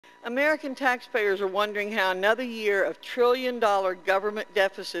American taxpayers are wondering how another year of trillion-dollar government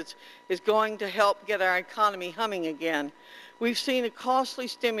deficits is going to help get our economy humming again. We've seen a costly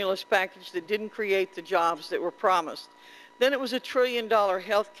stimulus package that didn't create the jobs that were promised. Then it was a trillion-dollar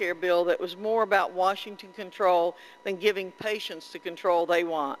health care bill that was more about Washington control than giving patients the control they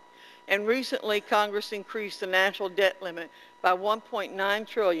want. And recently, Congress increased the national debt limit by $1.9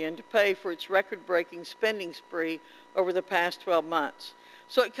 trillion to pay for its record-breaking spending spree over the past 12 months.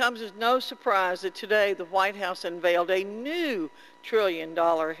 So it comes as no surprise that today the White House unveiled a new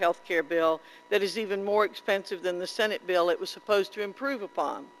trillion-dollar health care bill that is even more expensive than the Senate bill it was supposed to improve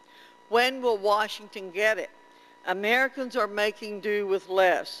upon. When will Washington get it? Americans are making do with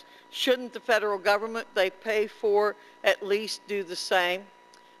less. Shouldn't the federal government they pay for at least do the same?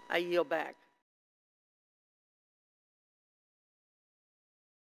 I yield back.